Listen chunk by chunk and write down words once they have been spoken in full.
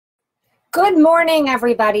Good morning,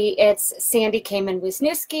 everybody. It's Sandy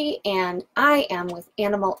Kamen-Wisniewski, and I am with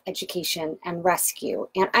Animal Education and Rescue.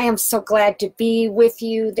 And I am so glad to be with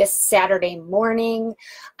you this Saturday morning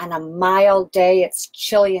on a mild day. It's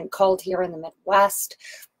chilly and cold here in the Midwest,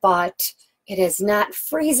 but it is not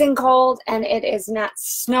freezing cold and it is not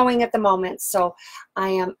snowing at the moment, so I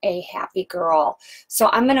am a happy girl. So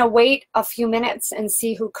I'm going to wait a few minutes and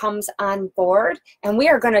see who comes on board, and we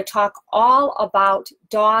are going to talk all about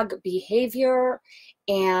dog behavior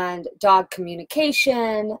and dog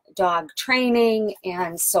communication, dog training,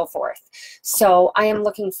 and so forth. So I am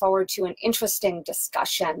looking forward to an interesting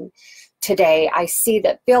discussion today. I see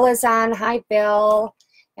that Bill is on. Hi, Bill.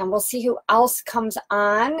 And we'll see who else comes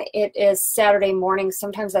on. It is Saturday morning.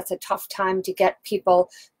 Sometimes that's a tough time to get people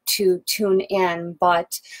to tune in,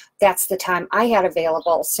 but that's the time I had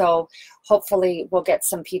available. So hopefully we'll get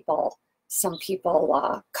some people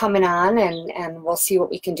coming on, and we'll see what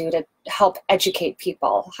we can do to help educate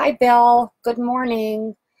people. Hi, Bill. Good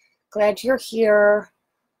morning. Glad you're here.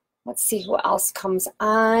 Let's see who else comes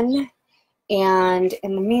on. And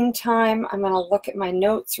in the meantime, I'm going to look at my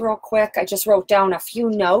notes real quick. I just wrote down a few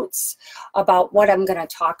notes about what I'm going to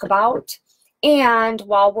talk about. And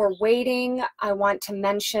while we're waiting, I want to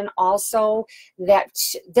mention also that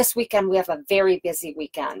this weekend we have a very busy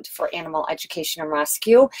weekend for Animal Education and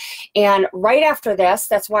Rescue. And right after this,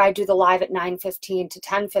 that's why I do the live at 9:15 to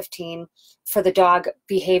 10:15 for the dog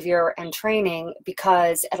behavior and training,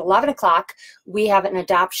 because at 11 o'clock we have an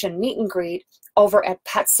adoption meet and greet over at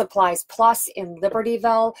Pet Supplies Plus in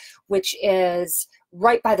Libertyville, which is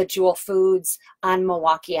right by the Jewel Foods on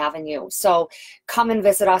Milwaukee Avenue. So come and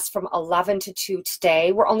visit us from 11 to 2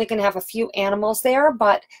 today. We're only going to have a few animals there,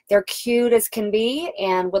 but they're cute as can be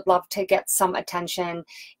and would love to get some attention.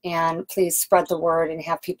 And please spread the word and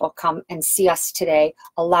have people come and see us today,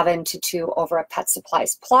 11 to 2 over at Pet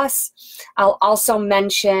Supplies Plus. I'll also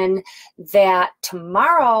mention that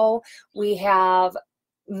tomorrow we have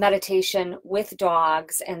meditation with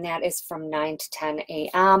dogs, and that is from 9 to 10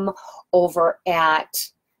 a.m. over at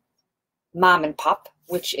Mom and Pup,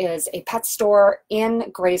 which is a pet store in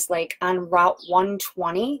Grayslake on Route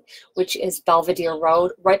 120, which is Belvedere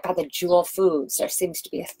Road, right by the Jewel Foods. There seems to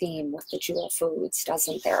be a theme with the Jewel Foods,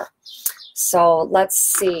 doesn't there? So let's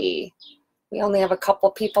see. We only have a couple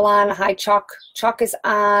people on. Hi, Chuck. Chuck is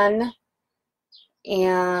on.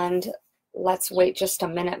 And let's wait just a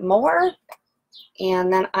minute more,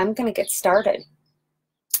 and then I'm going to get started.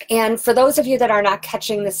 And for those of you that are not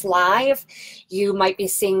catching this live, you might be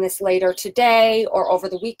seeing this later today or over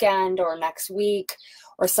the weekend or next week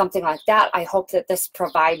or something like that. I hope that this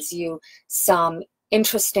provides you some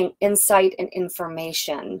interesting insight and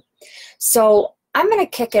information. So I'm going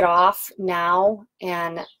to kick it off now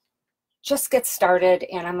and just get started,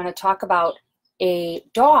 and I'm going to talk about a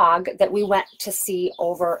dog that we went to see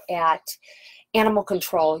over at Animal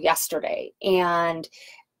Control yesterday, and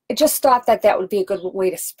I just thought that that would be a good way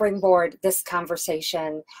to springboard this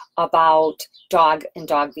conversation about dog and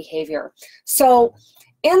dog behavior. So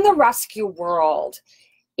in the rescue world,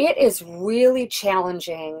 it is really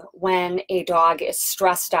challenging when a dog is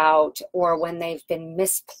stressed out or when they've been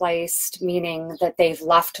misplaced, meaning that they've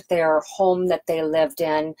left their home that they lived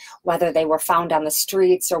in, whether they were found on the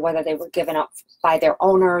streets or whether they were given up by their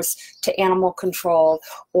owners to animal control,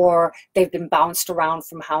 or they've been bounced around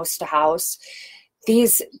from house to house.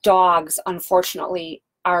 These dogs, unfortunately,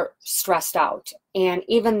 are stressed out. And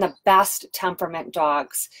even the best temperament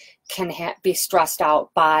dogs can be stressed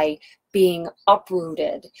out by being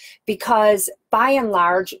uprooted, because by and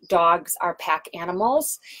large, dogs are pack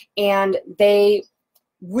animals, and they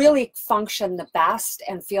really function the best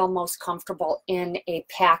and feel most comfortable in a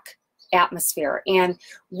pack atmosphere. And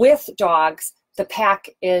with dogs, the pack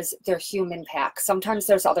is their human pack. Sometimes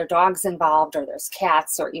there's other dogs involved, or there's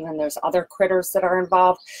cats, or even there's other critters that are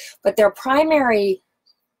involved, but their primary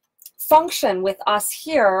function with us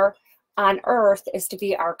here on Earth is to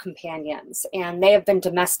be our companions, and they have been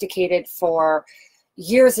domesticated for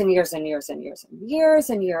years and years and years and years and years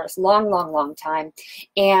and years, long time.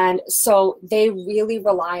 And so they really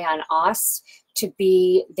rely on us to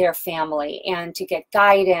be their family and to get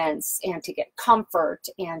guidance and to get comfort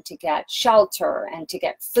and to get shelter and to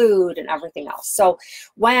get food and everything else. So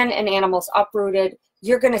when an animal's uprooted,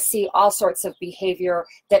 you're going to see all sorts of behavior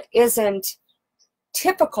that isn't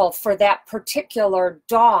typical for that particular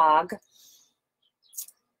dog,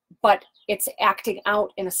 but it's acting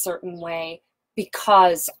out in a certain way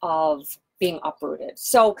because of being uprooted.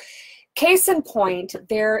 So case in point,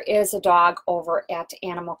 there is a dog over at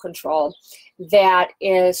Animal Control that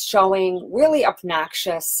is showing really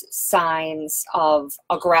obnoxious signs of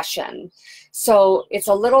aggression. So it's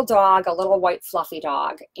a little dog, a little white fluffy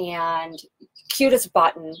dog, and cute as a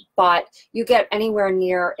button, but you get anywhere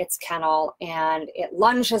near its kennel and it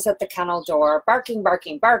lunges at the kennel door, barking,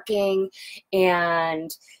 barking, barking,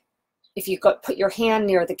 and if you put your hand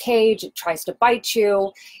near the cage, it tries to bite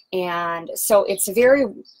you. And so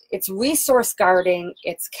it's resource guarding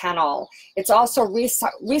its kennel. It's also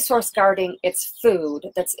resource guarding its food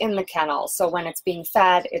that's in the kennel. So when it's being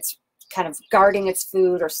fed, it's kind of guarding its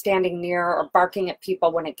food or standing near or barking at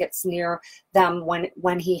people when it gets near them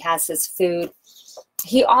when he has his food.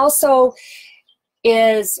 He also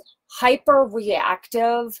is hyper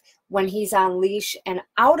reactive when he's on leash and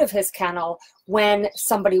out of his kennel. When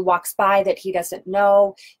somebody walks by that he doesn't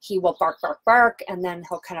know, he will bark, bark, bark, and then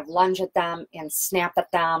he'll kind of lunge at them and snap at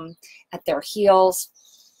them at their heels.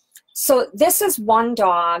 So this is one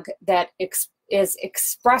dog that is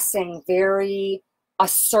expressing very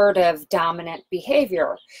assertive, dominant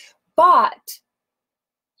behavior. But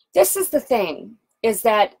this is the thing, is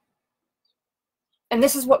that, and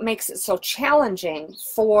this is what makes it so challenging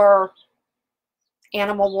for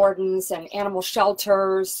animal wardens and animal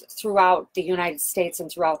shelters throughout the United States and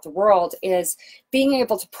throughout the world, is being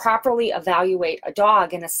able to properly evaluate a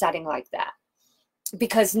dog in a setting like that.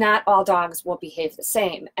 Because not all dogs will behave the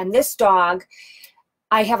same. And this dog,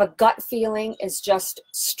 I have a gut feeling, is just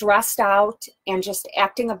stressed out and just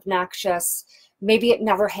acting obnoxious. Maybe it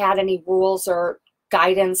never had any rules or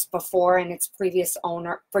guidance before in its previous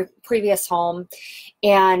home,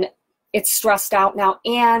 and it's stressed out now,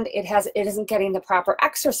 and it isn't getting the proper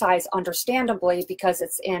exercise, understandably, because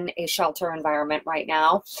it's in a shelter environment right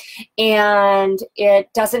now, and it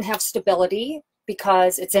doesn't have stability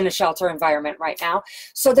because it's in a shelter environment right now.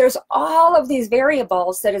 So there's all of these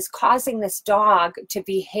variables that is causing this dog to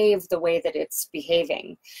behave the way that it's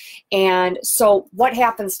behaving. And so what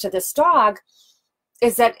happens to this dog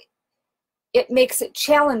is that it makes it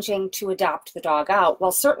challenging to adopt the dog out.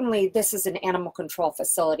 Well, certainly this is an animal control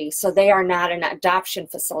facility, so they are not an adoption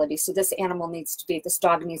facility. So this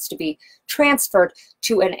dog needs to be transferred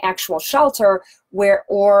to an actual shelter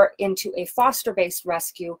or into a foster-based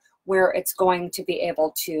rescue where it's going to be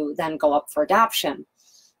able to then go up for adoption.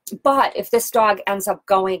 But if this dog ends up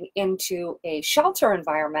going into a shelter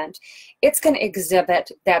environment, it's going to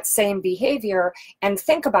exhibit that same behavior. And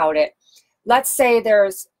think about it. Let's say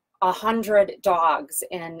there's 100 dogs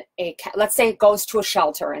let's say it goes to a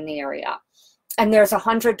shelter in the area, and there's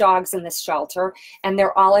 100 dogs in this shelter, and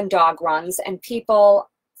they're all in dog runs, and people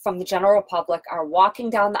from the general public are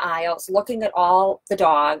walking down the aisles looking at all the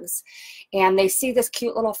dogs, and they see this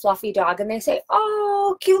cute little fluffy dog, and they say,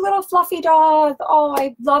 "Oh, cute little fluffy dog, oh,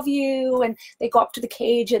 I love you," and they go up to the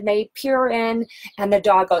cage and they peer in, and the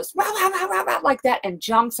dog goes rah, rah, rah, rah, rah, like that, and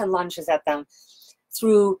jumps and lunges at them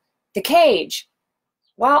through the cage.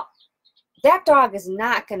 Well, that dog is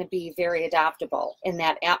not going to be very adoptable in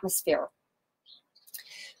that atmosphere.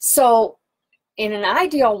 So in an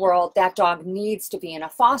ideal world, that dog needs to be in a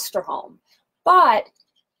foster home. But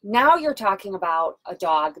now you're talking about a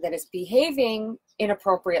dog that is behaving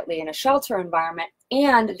inappropriately in a shelter environment,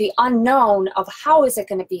 and the unknown of how is it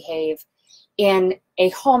going to behave in a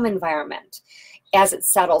home environment as it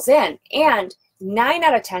settles in. And 9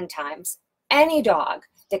 out of 10 times, any dog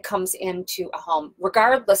that comes into a home,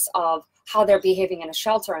 regardless of how they're behaving in a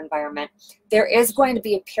shelter environment, there is going to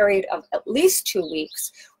be a period of at least 2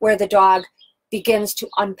 weeks where the dog begins to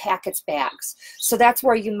unpack its bags. So that's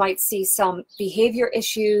where you might see some behavior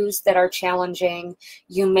issues that are challenging.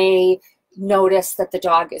 You may notice that the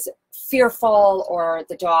dog is fearful, or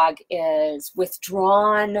the dog is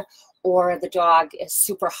withdrawn, or the dog is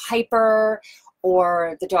super hyper,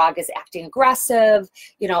 or the dog is acting aggressive,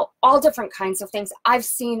 all different kinds of things. I've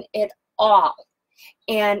seen it all.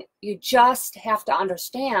 And you just have to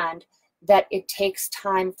understand that it takes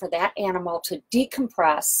time for that animal to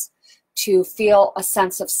decompress, to feel a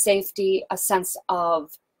sense of safety, a sense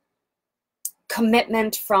of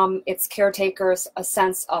commitment from its caretakers, a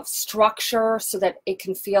sense of structure so that it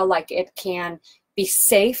can feel like it can be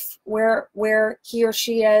safe where he or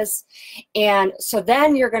she is. And so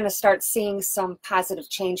then you're going to start seeing some positive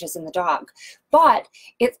changes in the dog. But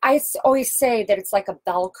I always say that it's like a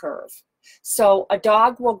bell curve. So a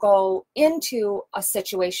dog will go into a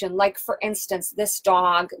situation, like for instance, this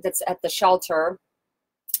dog that's at the shelter,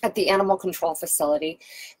 at the animal control facility,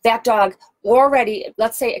 that dog already,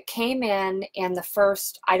 let's say it came in and the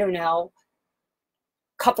first, I don't know,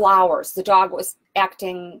 couple hours, the dog was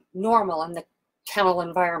acting normal, and kennel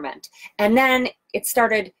environment. And then it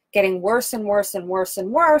started getting worse and worse and worse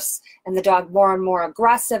and worse, and the dog more and more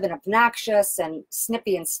aggressive and obnoxious and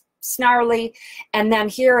snippy and snarly. And then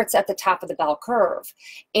here it's at the top of the bell curve.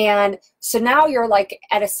 And so now you're like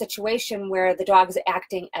at a situation where the dog is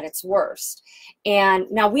acting at its worst. And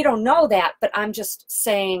now we don't know that, but I'm just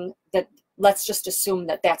saying that let's just assume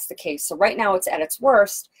that that's the case. So right now it's at its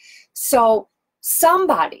worst. So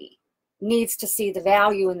somebody needs to see the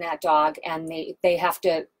value in that dog, and they have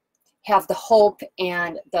to have the hope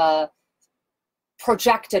and the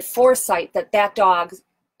projected foresight that that dog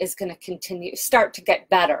is going to start to get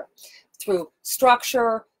better through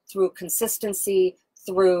structure, through consistency,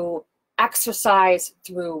 through exercise,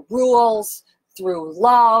 through rules, through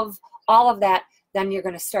love, all of that. Then you're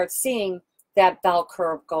going to start seeing that bell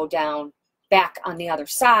curve go down back on the other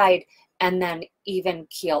side, and then even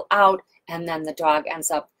keel out, and then the dog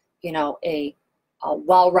ends up, you know, a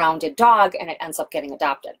well-rounded dog, and it ends up getting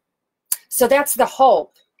adopted. So that's the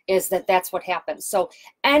hope, is that that's what happens. So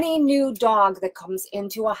any new dog that comes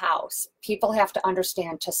into a house, people have to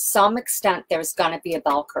understand to some extent there's going to be a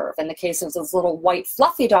bell curve. In the case of this little white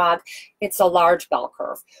fluffy dog, it's a large bell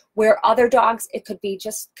curve. Where other dogs, it could be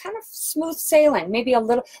just kind of smooth sailing. Maybe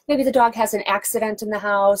the dog has an accident in the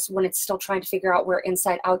house when it's still trying to figure out where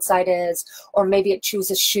inside outside is, or maybe it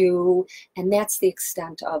chews a shoe, and that's the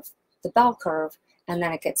extent of the bell curve. And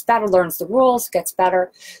then it gets better, learns the rules, gets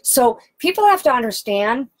better. So people have to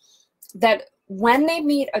understand that when they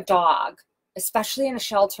meet a dog, especially in a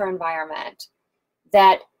shelter environment,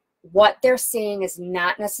 that what they're seeing is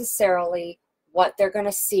not necessarily what they're going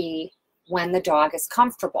to see when the dog is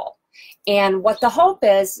comfortable. And what the hope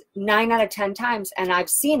is, 9 out of 10 times, and I've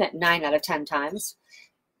seen it 9 out of 10 times,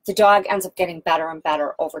 the dog ends up getting better and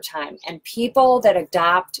better over time. And people that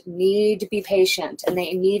adopt need to be patient, and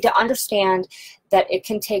they need to understand that it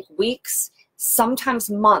can take weeks, sometimes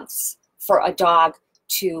months, for a dog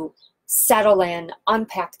to settle in,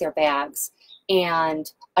 unpack their bags,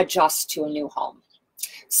 and adjust to a new home.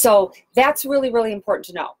 So that's really, really important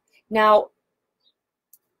to know. Now,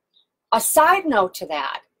 a side note to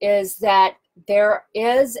that is that there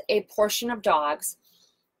is a portion of dogs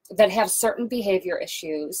that have certain behavior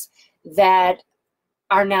issues that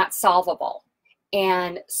are not solvable.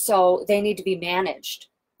 And so they need to be managed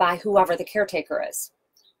by whoever the caretaker is.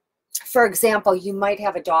 For example, you might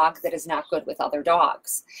have a dog that is not good with other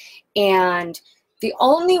dogs. And the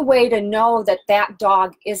only way to know that that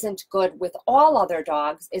dog isn't good with all other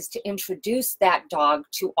dogs is to introduce that dog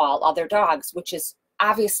to all other dogs, which is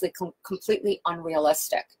obviously completely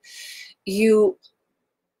unrealistic. You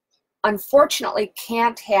unfortunately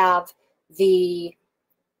can't have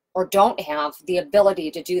or don't have the ability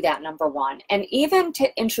to do that, number one. And even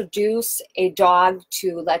to introduce a dog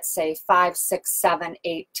to, let's say, 5, 6, 7,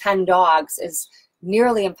 8, 10 dogs is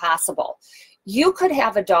nearly impossible. You could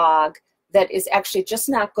have a dog that is actually just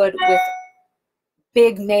not good with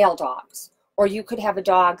big male dogs, or you could have a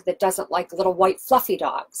dog that doesn't like little white fluffy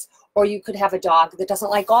dogs, or you could have a dog that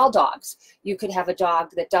doesn't like all dogs. You could have a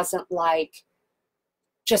dog that doesn't like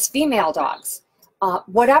just female dogs.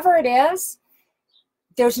 Whatever it is,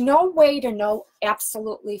 there's no way to know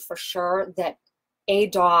absolutely for sure that a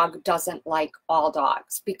dog doesn't like all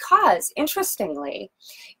dogs, because interestingly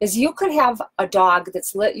is you could have a dog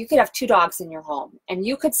you could have 2 dogs in your home, and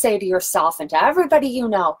you could say to yourself and to everybody you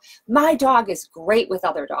know, my dog is great with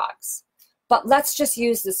other dogs. But let's just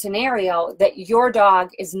use the scenario that your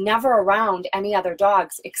dog is never around any other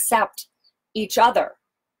dogs except each other.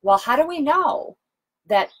 Well, how do we know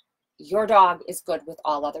that your dog is good with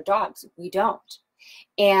all other dogs? We don't.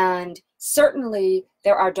 And certainly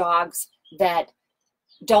there are dogs that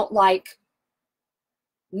don't like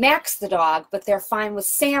Max the dog, but they're fine with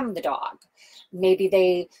Sam the dog. Maybe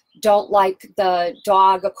they don't like the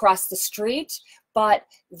dog across the street, but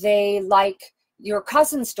they like your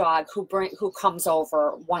cousin's dog who comes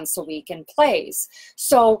over once a week and plays.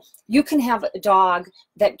 So you can have a dog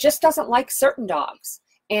that just doesn't like certain dogs,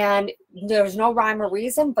 and there's no rhyme or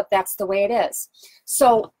reason, but that's the way it is.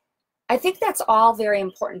 So I think that's all very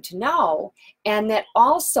important to know, and that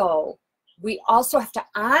also we also have to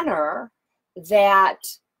honor that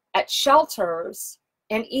at shelters,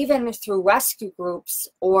 and even through rescue groups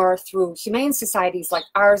or through humane societies like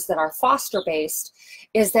ours that are foster-based,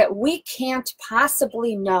 is that we can't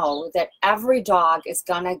possibly know that every dog is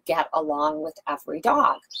gonna get along with every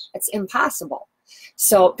dog. It's impossible.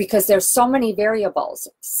 So, because there's so many variables: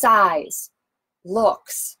 size,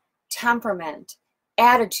 looks, temperament,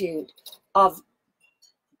 attitude of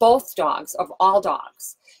both dogs, of all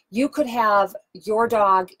dogs. You could have your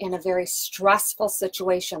dog in a very stressful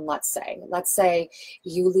situation, let's say. Let's say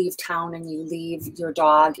you leave town and you leave your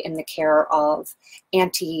dog in the care of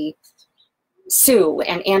Auntie Sue,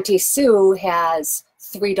 and Auntie Sue has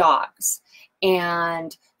 3 dogs.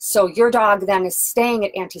 And so your dog then is staying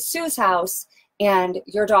at Auntie Sue's house, and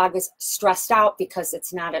your dog is stressed out because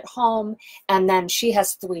it's not at home, and then she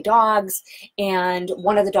has 3 dogs, and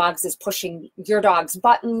one of the dogs is pushing your dog's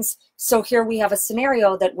buttons. So here we have a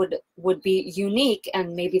scenario that would be unique,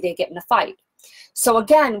 and maybe they get in a fight. So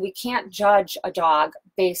again, we can't judge a dog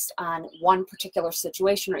based on one particular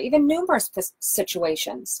situation or even numerous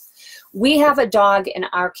situations. We have a dog in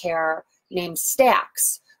our care named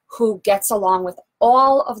Stax who gets along with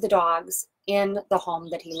all of the dogs in the home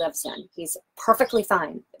that he lives in. He's perfectly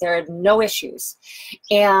fine. There are no issues.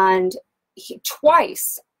 And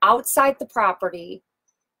twice outside the property,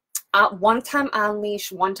 one time on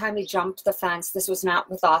leash, one time he jumped the fence. This was not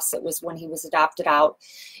with us. It was when he was adopted out.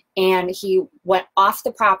 And he went off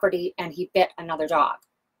the property and he bit another dog.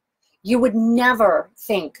 You would never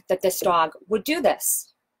think that this dog would do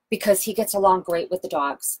this because he gets along great with the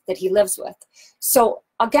dogs that he lives with. So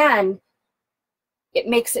again, it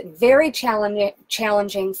makes it very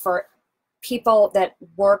challenging for people that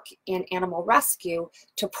work in animal rescue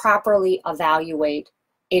to properly evaluate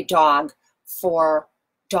a dog for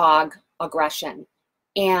dog aggression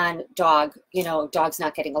and dog, dogs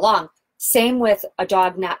not getting along. Same with a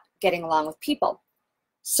dog not getting along with people.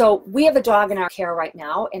 So we have a dog in our care right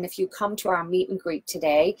now, and if you come to our meet and greet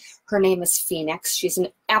today, her name is Phoenix. She's an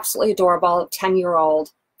absolutely adorable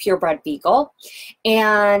 10-year-old purebred beagle,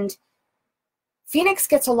 and Phoenix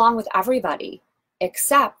gets along with everybody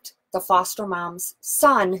except the foster mom's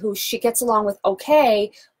son, who she gets along with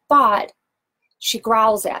okay, but she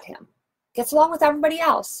growls at him. Gets along with everybody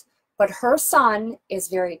else, but her son is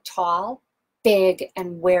very tall, big,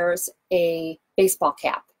 and wears a baseball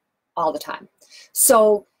cap all the time.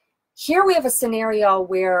 So here we have a scenario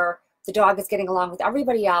where the dog is getting along with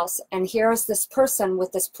everybody else, and here's this person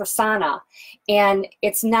with this persona, and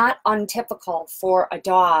it's not untypical for a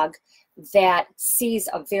dog that sees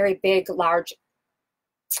a very big, large,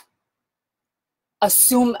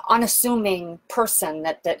 unassuming person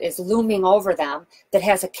that is looming over them, that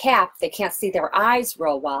has a cap, they can't see their eyes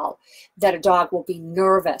real well, that a dog will be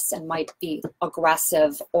nervous and might be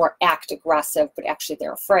aggressive or act aggressive, but actually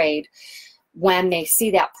they're afraid when they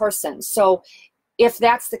see that person. So if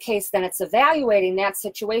that's the case, then it's evaluating that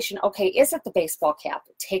situation. Okay, is it the baseball cap?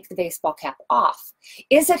 Take the baseball cap off.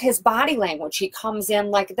 Is it his body language? He comes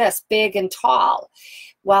in like this, big and tall.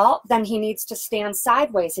 Well, then he needs to stand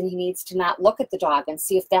sideways and he needs to not look at the dog and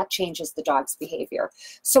see if that changes the dog's behavior.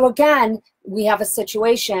 So again, we have a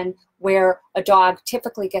situation where a dog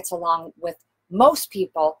typically gets along with most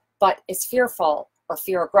people, but is fearful or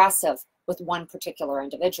fear aggressive with one particular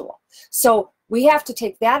individual. So we have to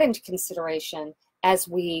take that into consideration as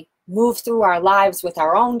we move through our lives with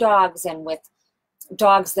our own dogs and with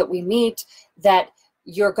dogs that we meet, that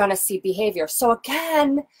you're going to see behavior. So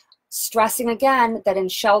again, stressing again that in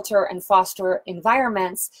shelter and foster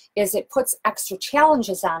environments is it puts extra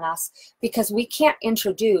challenges on us because we can't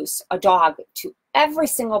introduce a dog to every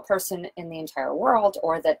single person in the entire world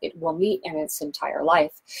or that it will meet in its entire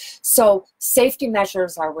life. So safety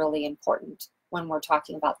measures are really important when we're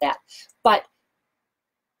talking about that. But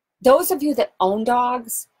those of you that own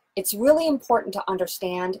dogs, it's really important to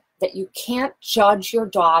understand that you can't judge your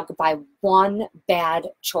dog by one bad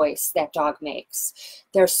choice that dog makes.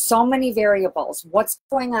 There's so many variables. What's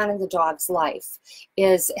going on in the dog's life?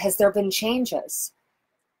 Has there been changes?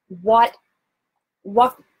 What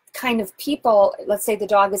kind of people, let's say the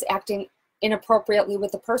dog is acting inappropriately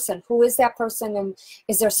with the person. Who is that person, and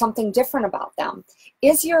is there something different about them?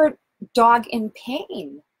 Is your dog in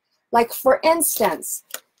pain? Like, for instance,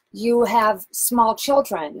 you have small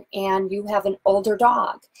children and you have an older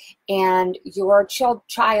dog, and your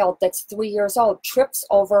child that's 3 years old trips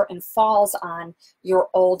over and falls on your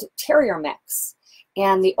old terrier mix,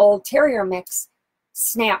 and the old terrier mix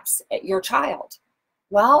snaps at your child.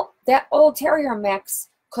 Well, that old terrier mix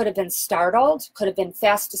could have been startled, could have been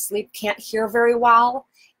fast asleep, can't hear very well,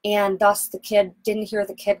 and thus the kid didn't hear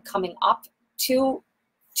the kid coming up to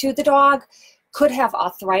the dog, could have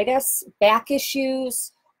arthritis, back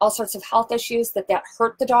issues, all sorts of health issues that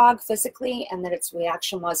hurt the dog physically, and that its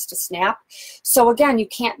reaction was to snap. So again, you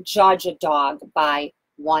can't judge a dog by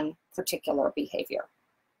one particular behavior.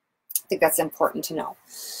 I think that's important to know.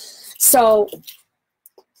 So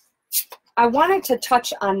I wanted to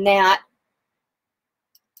touch on that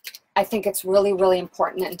I think it's really, really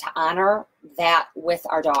important and to honor that with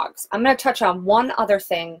our dogs. I'm going to touch on one other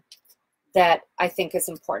thing that I think is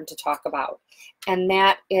important to talk about, and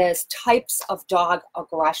that is types of dog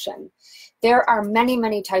aggression. There are many,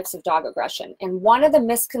 many types of dog aggression, and one of the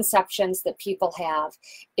misconceptions that people have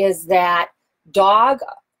is that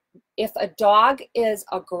if a dog is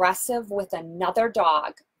aggressive with another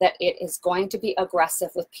dog, that it is going to be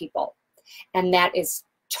aggressive with people, and that is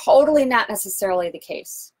totally not necessarily the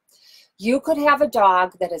case. You could have a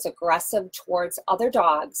dog that is aggressive towards other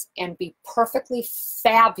dogs and be perfectly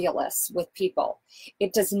fabulous with people.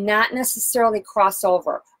 It does not necessarily cross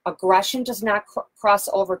over. Aggression does not cross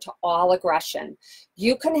over to all aggression.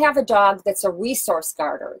 You can have a dog that's a resource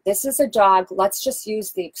guarder. This is a dog, let's just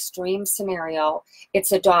use the extreme scenario.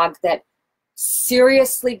 It's a dog that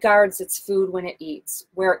seriously guards its food when it eats,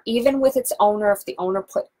 where even with its owner, if the owner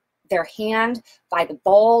put their hand by the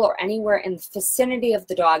bowl or anywhere in the vicinity of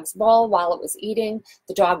the dog's bowl while it was eating,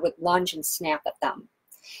 the dog would lunge and snap at them.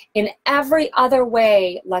 In every other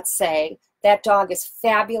way, let's say, that dog is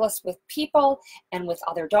fabulous with people and with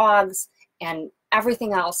other dogs and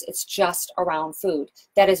everything else, it's just around food.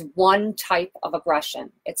 That is one type of aggression.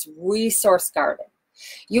 It's resource guarding.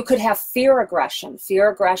 You could have fear aggression.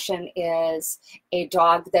 Fear aggression is a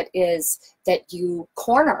dog that you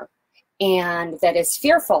corner and that is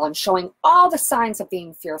fearful and showing all the signs of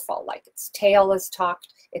being fearful, like its tail is tucked,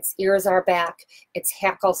 its ears are back, its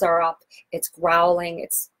hackles are up, it's growling,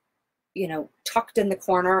 it's, you know, tucked in the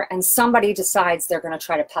corner, and somebody decides they're going to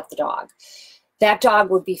try to pet the dog. That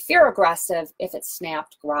dog would be fear aggressive if it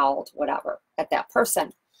snapped, growled, whatever, at that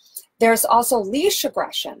person. There's also leash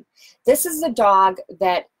aggression. This is a dog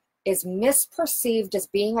that is misperceived as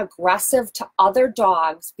being aggressive to other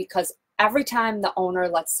dogs because every time the owner,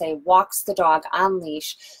 let's say, walks the dog on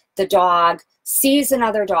leash, the dog sees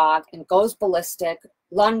another dog and goes ballistic,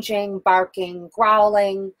 lunging, barking,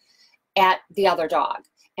 growling at the other dog.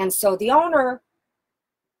 And so the owner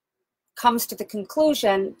comes to the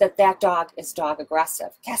conclusion that that dog is dog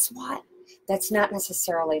aggressive. Guess what? That's not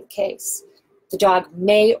necessarily the case. The dog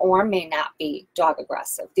may or may not be dog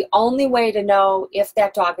aggressive. The only way to know if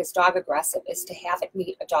that dog is dog aggressive is to have it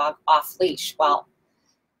meet a dog off leash. Well,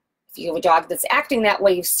 if you have a dog that's acting that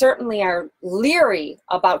way, you certainly are leery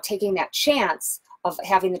about taking that chance of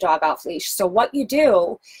having the dog off leash. So what you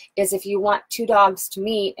do is, if you want two dogs to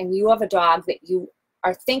meet and you have a dog that you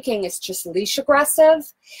are thinking is just leash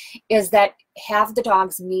aggressive, is that have the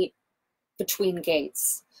dogs meet between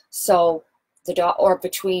gates. So the dog, or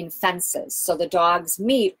between fences. So the dogs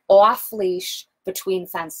meet off leash between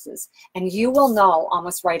fences, and you will know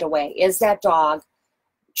almost right away, is that dog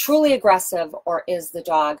truly aggressive or is the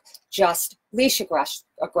dog just leash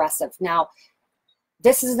aggressive? Now,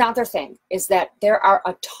 this is another thing, is that there are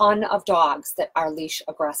a ton of dogs that are leash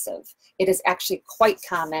aggressive. It is actually quite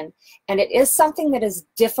common, and it is something that is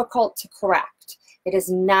difficult to correct. It is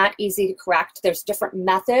not easy to correct. There's different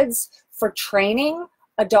methods for training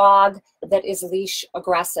a dog that is leash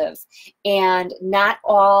aggressive, and not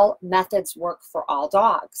all methods work for all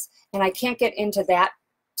dogs. And I can't get into that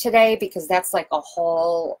today because that's like a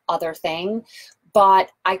whole other thing,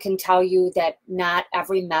 but I can tell you that not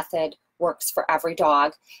every method works for every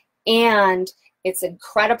dog, and it's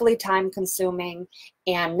incredibly time consuming,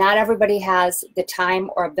 and not everybody has the time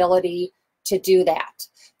or ability to do that.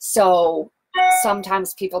 So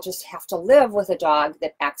sometimes people just have to live with a dog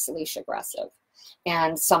that acts leash aggressive.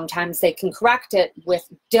 And sometimes they can correct it with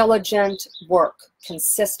diligent work,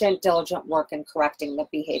 consistent, diligent work in correcting the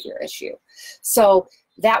behavior issue. So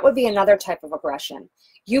that would be another type of aggression.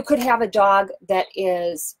 You could have a dog that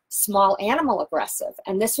is small animal aggressive,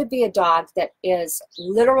 and this would be a dog that is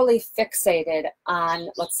literally fixated on,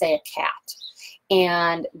 let's say, a cat,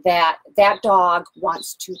 and that dog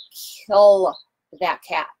wants to kill that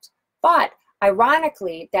cat. But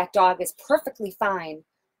ironically, that dog is perfectly fine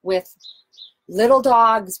with little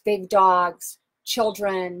dogs, big dogs,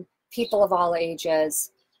 children, people of all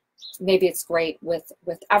ages. Maybe it's great with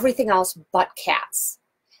everything else but cats.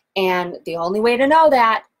 And the only way to know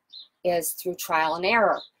that is through trial and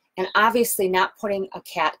error. And obviously not putting a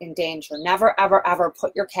cat in danger. Never, ever, ever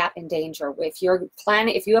put your cat in danger. If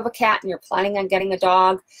you have a cat and you're planning on getting a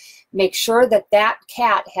dog, make sure that that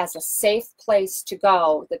cat has a safe place to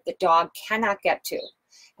go that the dog cannot get to.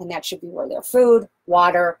 And that should be where their food,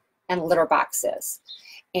 water, and litter box is.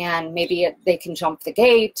 And maybe they can jump the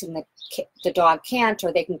gate and the dog can't,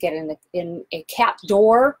 or they can get in a cat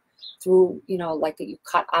door through, you know, like you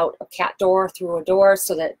cut out a cat door through a door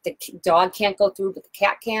so that the dog can't go through, but the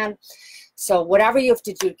cat can. So whatever you have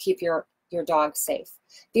to do to keep your dog safe.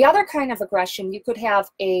 The other kind of aggression, you could have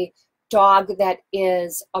a dog that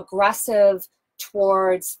is aggressive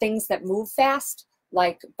towards things that move fast,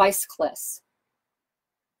 like bicyclists,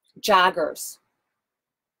 joggers,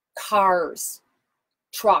 cars,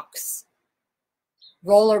 trucks,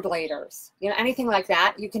 rollerbladers, you know, anything like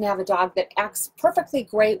that. You can have a dog that acts perfectly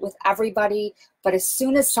great with everybody, but as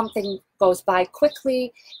soon as something goes by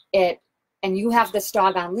quickly, and you have this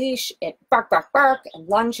dog on leash, it bark, bark, bark, and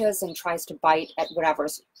lunges and tries to bite at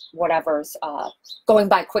whatever's going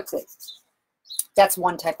by quickly. That's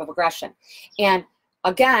one type of aggression. And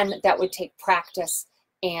again, that would take practice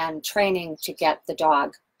and training to get the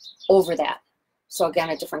dog over that. So again,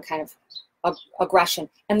 a different kind of aggression.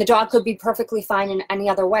 And the dog could be perfectly fine in any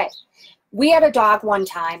other way. We had a dog one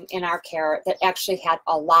time in our care that actually had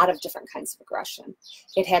a lot of different kinds of aggression.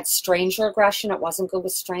 It had stranger aggression. It wasn't good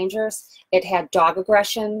with strangers. It had dog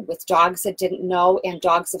aggression with dogs it didn't know and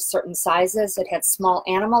dogs of certain sizes. It had small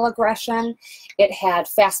animal aggression. It had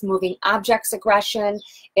fast-moving objects aggression.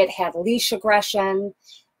 It had leash aggression.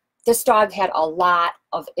 This dog had a lot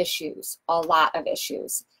of issues, a lot of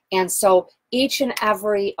issues. And so each and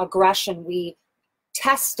every aggression we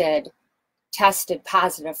tested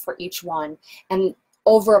positive for each one. And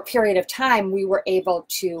over a period of time, we were able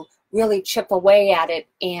to really chip away at it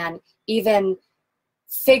and even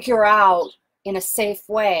figure out in a safe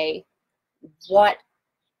way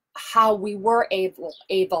how we were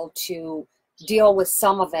able to deal with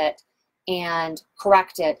some of it and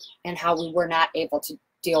correct it, and how we were not able to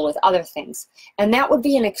deal with other things. And that would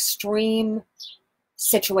be an extreme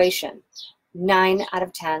situation. 9 out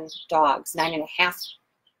of 10 dogs, 9.5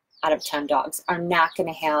 out of 10 dogs are not going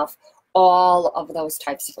to have all of those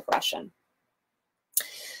types of aggression.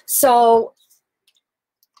 So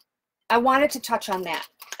I wanted to touch on that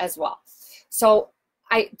as well. So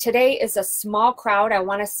today is a small crowd. I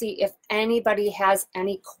want to see if anybody has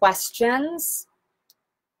any questions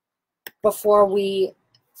before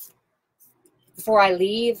I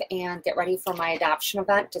leave and get ready for my adoption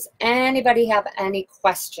event. Does anybody have any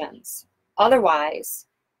questions? Otherwise,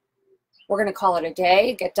 we're going to call it a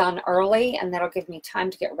day, get done early, and that'll give me time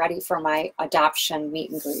to get ready for my adoption meet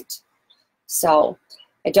and greet. So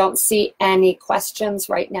I don't see any questions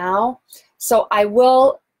right now. So I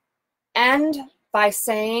will end by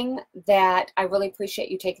saying that I really appreciate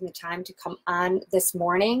you taking the time to come on this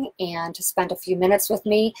morning and to spend a few minutes with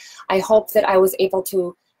me. I hope that I was able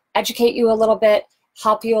to educate you a little bit,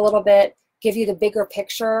 help you a little bit, give you the bigger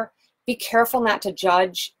picture. Be careful not to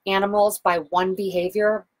judge animals by one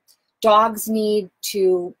behavior. Dogs need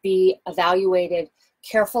to be evaluated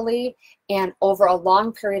carefully and over a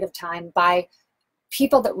long period of time by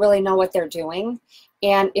people that really know what they're doing.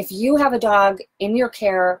 And if you have a dog in your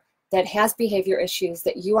care that has behavior issues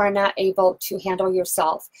that you are not able to handle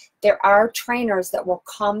yourself, there are trainers that will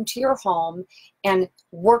come to your home and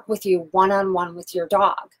work with you one-on-one with your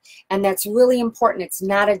dog. And that's really important. It's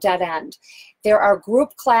not a dead end. There are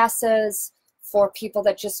group classes for people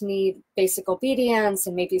that just need basic obedience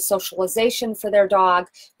and maybe socialization for their dog.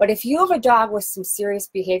 But if you have a dog with some serious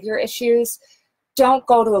behavior issues, don't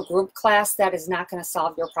go to a group class. That is not going to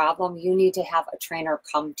solve your problem. You need to have a trainer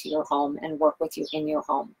come to your home and work with you in your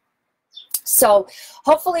home. So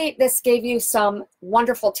hopefully this gave you some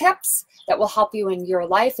wonderful tips that will help you in your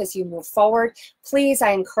life as you move forward. Please,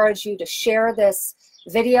 I encourage you to share this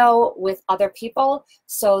video with other people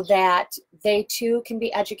so that they too can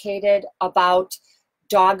be educated about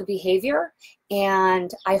dog behavior.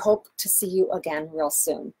 And I hope to see you again real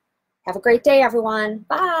soon. Have a great day, everyone.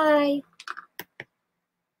 Bye.